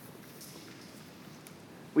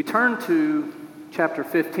We turn to chapter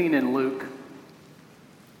 15 in Luke,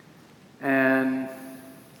 and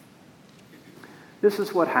this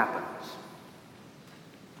is what happens.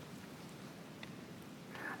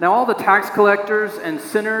 Now all the tax collectors and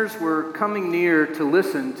sinners were coming near to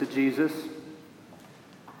listen to Jesus,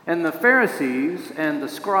 and the Pharisees and the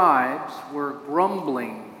scribes were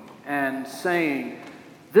grumbling and saying,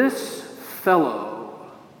 "This fellow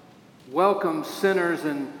welcomes sinners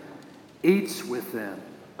and eats with them."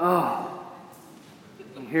 Oh, you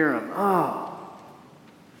can hear him. Oh.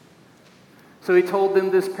 So he told them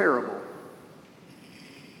this parable.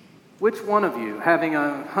 Which one of you, having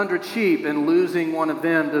 100 sheep and losing one of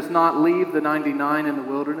them, does not leave the 99 in the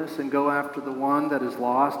wilderness and go after the one that is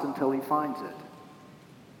lost until he finds it?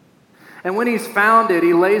 And when he's found it,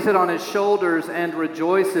 he lays it on his shoulders and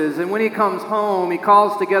rejoices. And when he comes home, he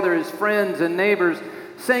calls together his friends and neighbors,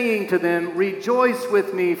 saying to them, "Rejoice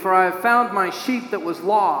with me, for I have found my sheep that was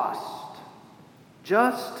lost."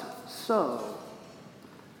 Just so,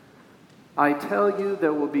 I tell you,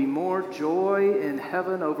 there will be more joy in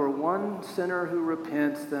heaven over one sinner who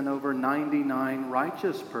repents than over 99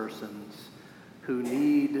 righteous persons who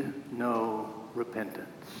need no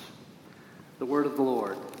repentance. The word of the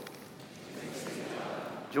Lord.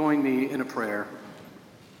 Join me in a prayer.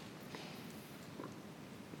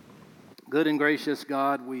 Good and gracious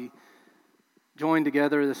God, we join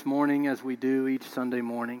together this morning as we do each Sunday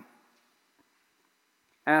morning,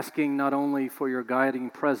 asking not only for your guiding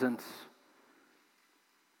presence,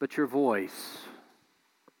 but your voice.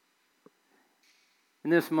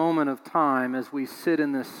 In this moment of time, as we sit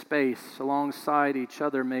in this space alongside each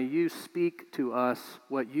other, may you speak to us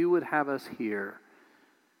what you would have us hear,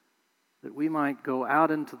 that we might go out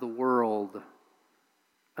into the world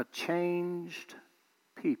a changed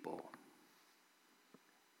people.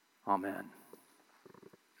 Amen.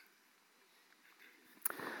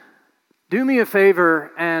 Do me a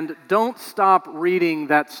favor and don't stop reading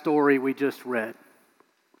that story we just read.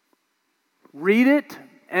 Read it,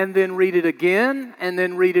 and then read it again, and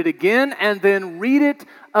then read it again, and then read it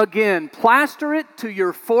again. Plaster it to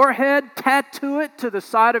your forehead, tattoo it to the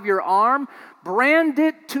side of your arm, brand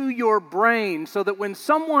it to your brain so that when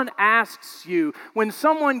someone asks you, when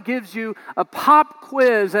someone gives you a pop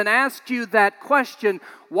quiz and asks you that question,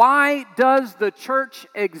 "Why does the church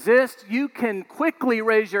exist?" you can quickly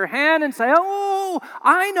raise your hand and say, "Oh,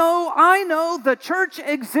 I know, the church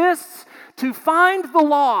exists to find the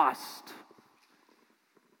lost."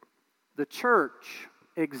 The church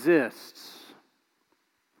exists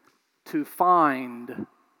to find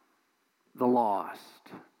the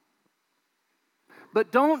lost.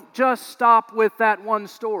 But don't just stop with that one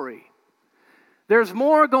story. There's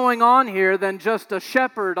more going on here than just a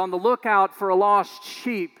shepherd on the lookout for a lost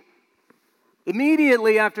sheep.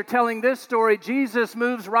 Immediately after telling this story, Jesus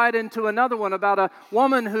moves right into another one about a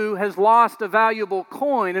woman who has lost a valuable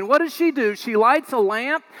coin. And what does she do? She lights a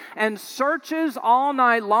lamp and searches all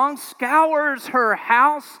night long, scours her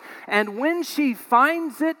house, and when she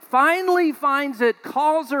finally finds it,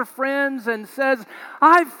 calls her friends and says,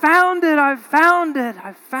 "I found it.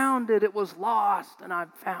 It was lost, and I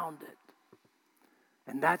found it."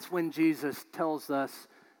 And that's when Jesus tells us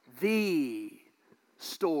the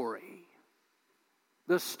story.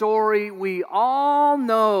 The story we all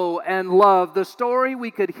know and love. The story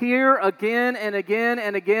we could hear again and again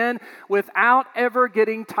and again without ever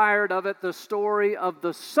getting tired of it. The story of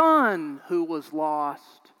the son who was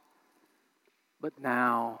lost, but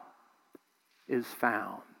now is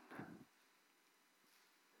found.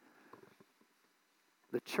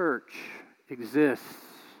 The church exists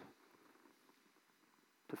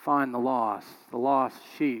to find the lost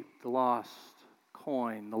sheep, the lost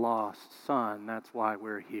coin, the lost son. That's why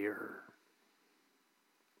we're here.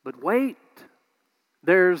 But wait,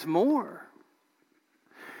 there's more.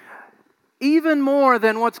 Even more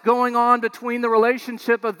than what's going on between the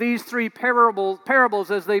relationship of these three parables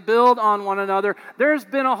as they build on one another. There's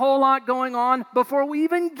been a whole lot going on before we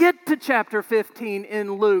even get to chapter 15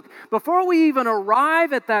 in Luke. Before we even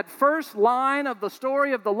arrive at that first line of the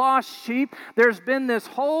story of the lost sheep, there's been this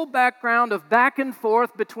whole background of back and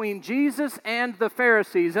forth between Jesus and the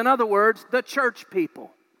Pharisees. In other words, the church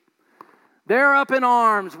people. They're up in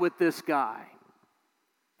arms with this guy.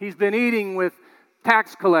 He's been eating with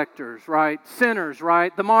tax collectors, right? Sinners,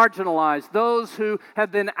 right? The marginalized, those who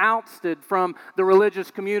have been ousted from the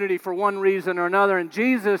religious community for one reason or another. And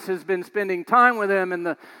Jesus has been spending time with them, and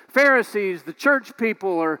the Pharisees, the church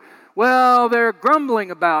people they're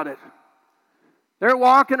grumbling about it. They're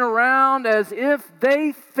walking around as if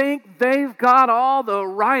they think they've got all the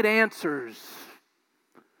right answers.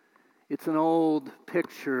 It's an old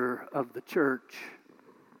picture of the church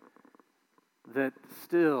that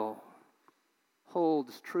still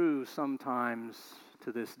holds true sometimes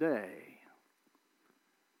to this day.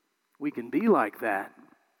 We can be like that,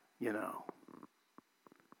 you know.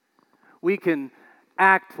 We can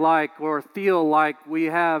act like or feel like we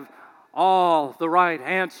have all the right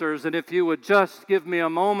answers, and if you would just give me a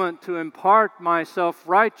moment to impart my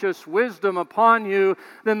self-righteous wisdom upon you,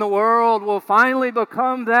 then the world will finally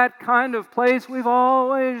become that kind of place we've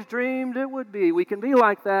always dreamed it would be. We can be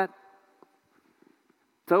like that.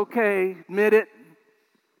 It's okay, admit it.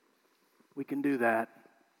 We can do that.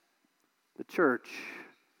 The church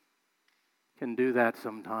can do that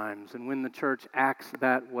sometimes, and when the church acts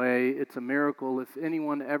that way, it's a miracle if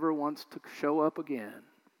anyone ever wants to show up again.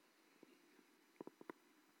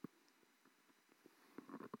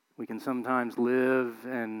 We can sometimes live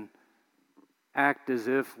and act as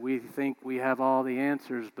if we think we have all the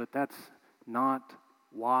answers, but that's not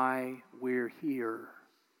why we're here.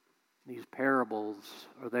 These parables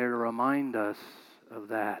are there to remind us of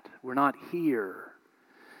that. We're not here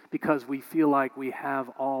because we feel like we have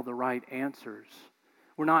all the right answers.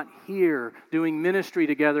 We're not here doing ministry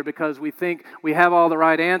together because we think we have all the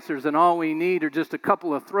right answers and all we need are just a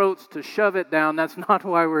couple of throats to shove it down. That's not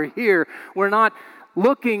why we're here. We're not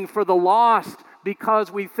looking for the lost because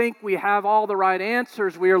we think we have all the right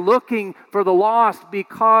answers. We are looking for the lost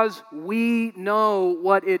because we know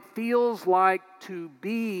what it feels like to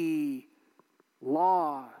be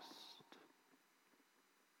lost.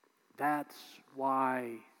 That's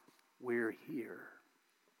why we're here.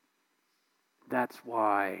 That's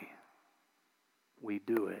why we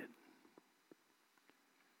do it.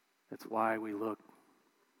 That's why we look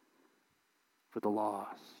for the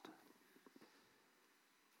lost.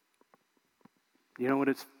 You know what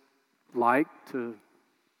it's like to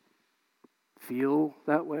feel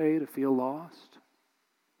that way, to feel lost?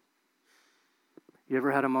 You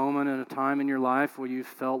ever had a moment and a time in your life where you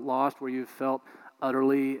felt lost, where you felt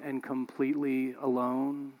utterly and completely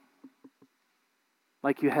alone?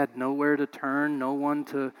 Like you had nowhere to turn, no one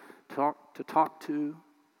to talk to?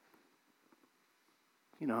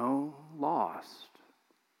 You know, lost.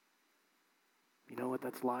 You know what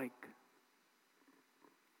that's like?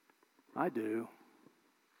 I do.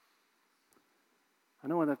 I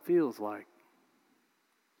know what that feels like.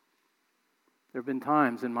 There have been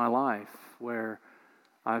times in my life where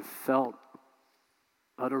I've felt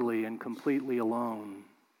utterly and completely alone,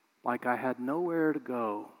 like I had nowhere to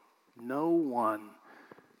go, no one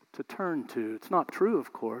to turn to. It's not true,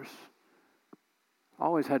 of course. I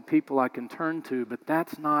always had people I can turn to, but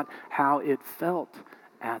that's not how it felt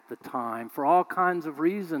at the time. For all kinds of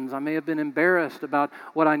reasons, I may have been embarrassed about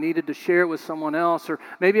what I needed to share with someone else, or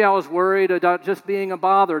maybe I was worried about just being a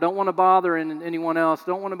bother. Don't want to bother anyone else.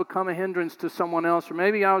 Don't want to become a hindrance to someone else. Or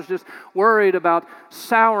maybe I was just worried about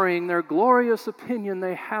souring their glorious opinion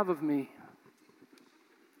they have of me.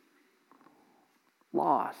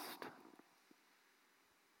 Lost.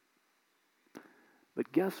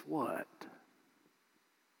 But guess what?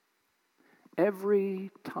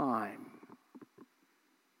 Every time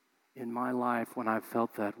in my life when I've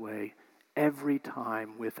felt that way, every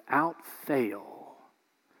time, without fail,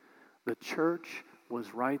 the church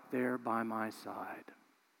was right there by my side.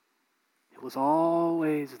 It was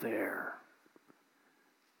always there.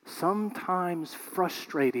 Sometimes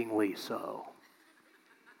frustratingly so.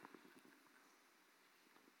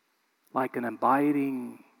 Like an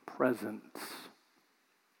abiding presence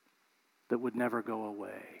that would never go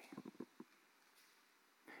away.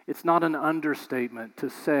 It's not an understatement to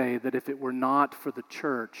say that if it were not for the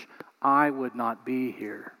church, I would not be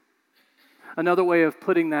here. Another way of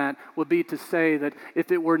putting that would be to say that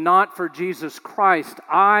if it were not for Jesus Christ,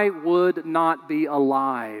 I would not be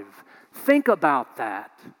alive. Think about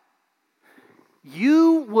that.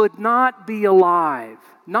 You would not be alive,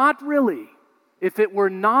 not really, if it were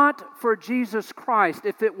not for Jesus Christ,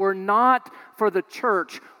 if it were not for the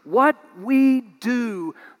church. What we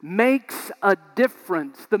do makes a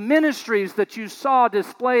difference. The ministries that you saw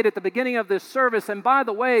displayed at the beginning of this service, and by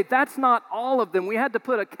the way, that's not all of them. We had to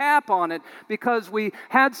put a cap on it because we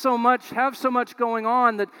have so much going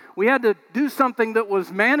on that we had to do something that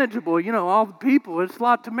was manageable. You know, all the people, it's a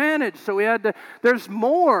lot to manage. So there's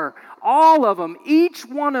more. All of them, each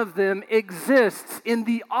one of them exists in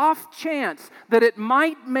the off chance that it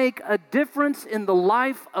might make a difference in the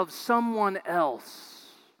life of someone else.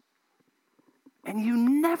 And you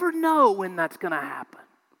never know when that's going to happen.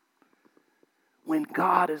 When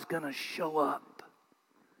God is going to show up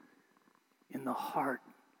in the heart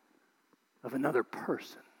of another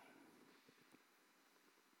person.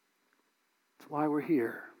 That's why we're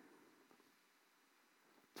here.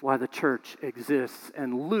 That's why the church exists.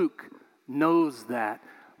 And Luke knows that.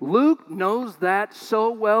 Luke knows that so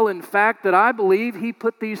well, in fact, that I believe he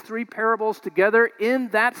put these three parables together in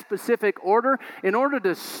that specific order in order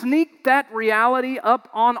to sneak that reality up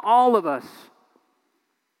on all of us.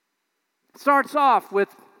 It starts off with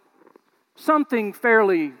something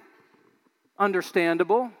fairly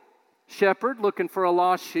understandable. Shepherd looking for a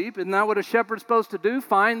lost sheep. Isn't that what a shepherd's supposed to do?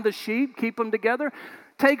 Find the sheep, keep them together.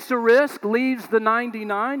 Takes a risk, leaves the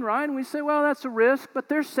 99, right? And we say, well, that's a risk, but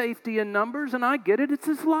there's safety in numbers, and I get it. It's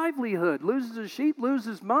his livelihood. Loses his sheep,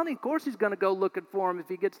 loses money. Of course he's going to go looking for him if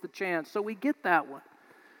he gets the chance. So we get that one.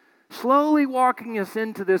 Slowly walking us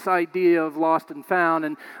into this idea of lost and found,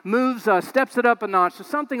 and moves us, steps it up a notch to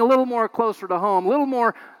something a little more closer to home, a little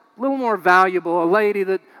more valuable.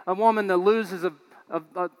 A woman that loses a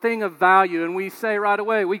thing of value, and we say right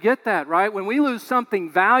away, we get that, right? When we lose something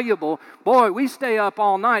valuable, boy, we stay up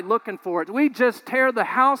all night looking for it. We just tear the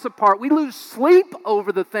house apart. We lose sleep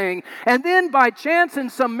over the thing. And then by chance, in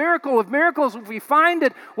some miracle of miracles, if we find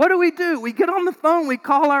it, what do? We get on the phone, we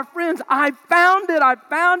call our friends. I found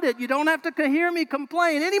it. You don't have to hear me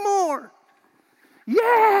complain anymore.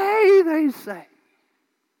 Yay, they say.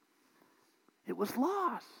 It was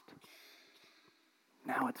lost.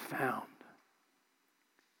 Now it's found.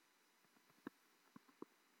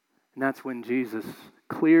 And that's when Jesus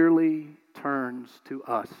clearly turns to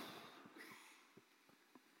us.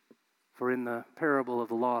 For in the parable of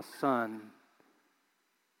the lost son,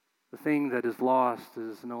 the thing that is lost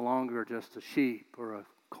is no longer just a sheep or a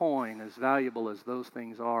coin, as valuable as those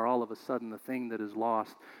things are. All of a sudden, the thing that is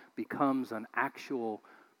lost becomes an actual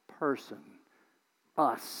person.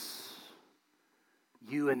 Us.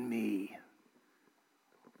 You and me.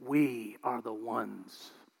 We are the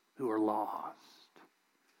ones who are lost.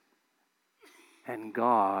 And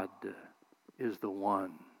God is the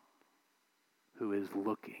one who is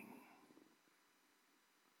looking.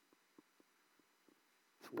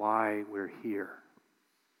 It's why we're here.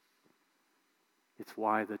 It's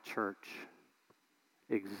why the church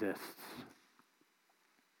exists.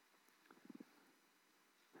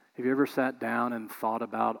 Have you ever sat down and thought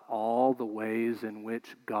about all the ways in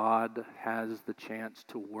which God has the chance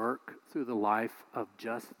to work through the life of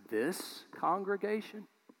just this congregation?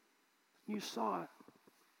 You saw it.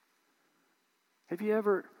 Have you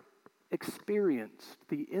ever experienced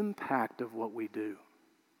the impact of what we do?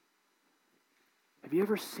 Have you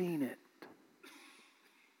ever seen it?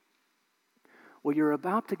 Well, you're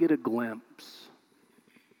about to get a glimpse.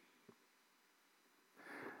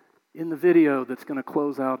 In the video that's going to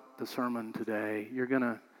close out the sermon today, you're going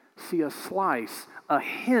to see a slice, a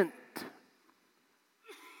hint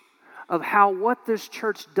of how what this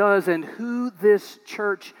church does and who this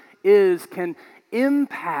church is can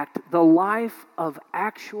impact the life of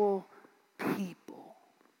actual people.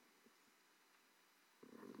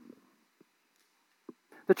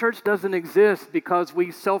 The church doesn't exist because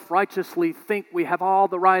we self-righteously think we have all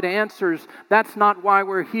the right answers. That's not why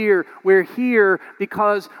we're here. We're here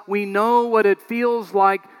because we know what it feels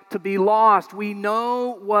like to be lost. We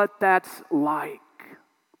know what that's like.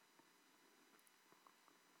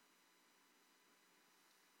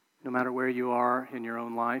 No matter where you are in your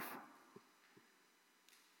own life,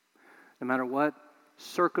 no matter what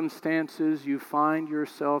circumstances you find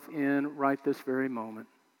yourself in right this very moment,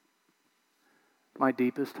 my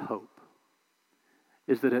deepest hope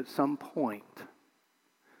is that at some point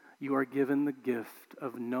you are given the gift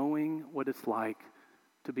of knowing what it's like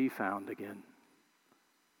to be found again.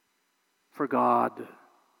 For God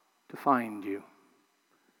to find you,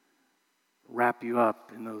 wrap you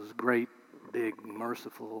up in those great, big,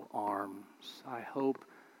 merciful arms. I hope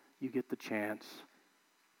you get the chance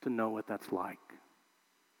to know what that's like.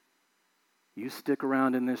 You stick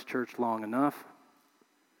around in this church long enough,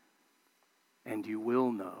 and you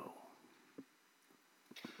will know.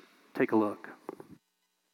 Take a look.